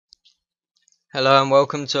Hello and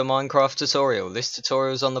welcome to a Minecraft tutorial. This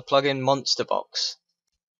tutorial is on the plugin MonsterBox.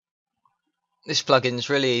 This plugin is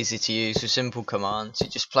really easy to use with simple commands. You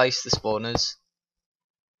just place the spawners,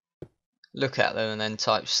 look at them and then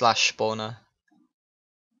type /spawner.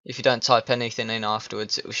 If you don't type anything in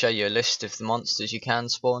afterwards, it will show you a list of the monsters you can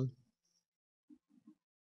spawn.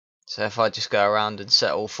 So if I just go around and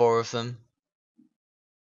set all 4 of them.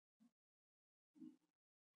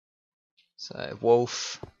 So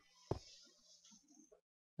wolf,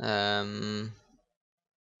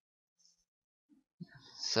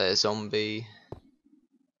 say a zombie,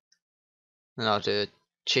 and I'll do a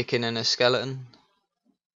chicken and a skeleton.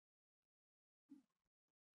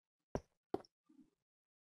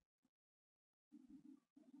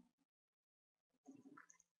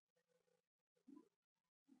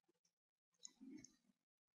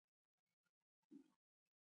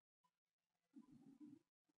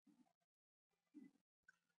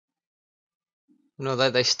 And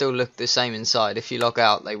although they still look the same inside, if you log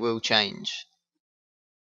out they will change,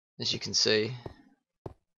 as you can see.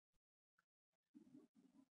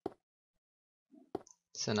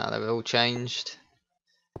 So now they've all changed.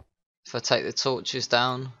 If I take the torches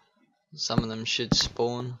down, some of them should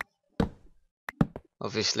spawn.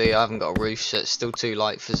 Obviously I haven't got a roof, so it's still too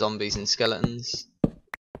light for zombies and skeletons.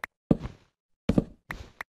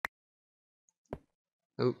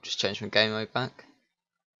 Oh, just changed my game mode back.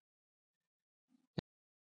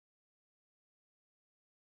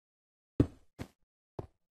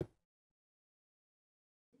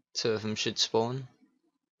 Two of them should spawn.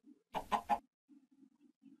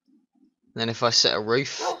 Then if I set a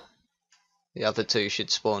roof, the other 2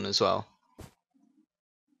 should spawn as well.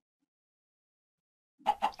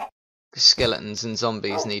 The skeletons and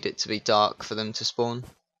zombies need it to be dark for them to spawn.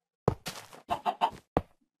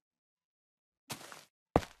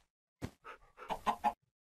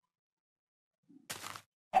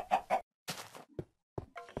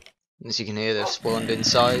 As you can hear, they've spawned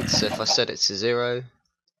inside, so if I set it to 0,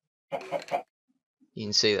 you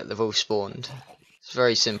can see that they've all spawned. It's a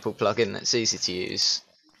very simple plugin that's easy to use.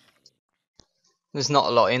 There's not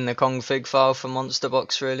a lot in the config file for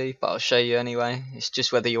MonsterBox really, but I'll show you anyway. It's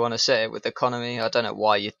just whether you want to set it with economy. I don't know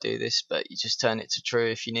why you'd do this, but you just turn it to true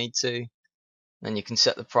if you need to. Then you can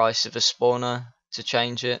set the price of a spawner to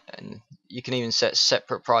change it, and you can even set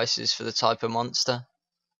separate prices for the type of monster.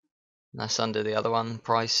 And that's under the other one,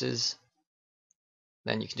 prices.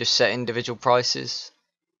 Then you can just set individual prices.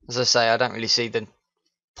 As I say, I don't really see the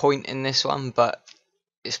point in this one, but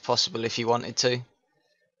it's possible if you wanted to.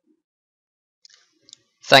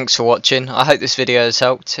 Thanks for watching. I hope this video has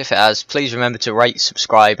helped. If it has, please remember to rate,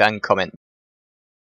 subscribe and comment.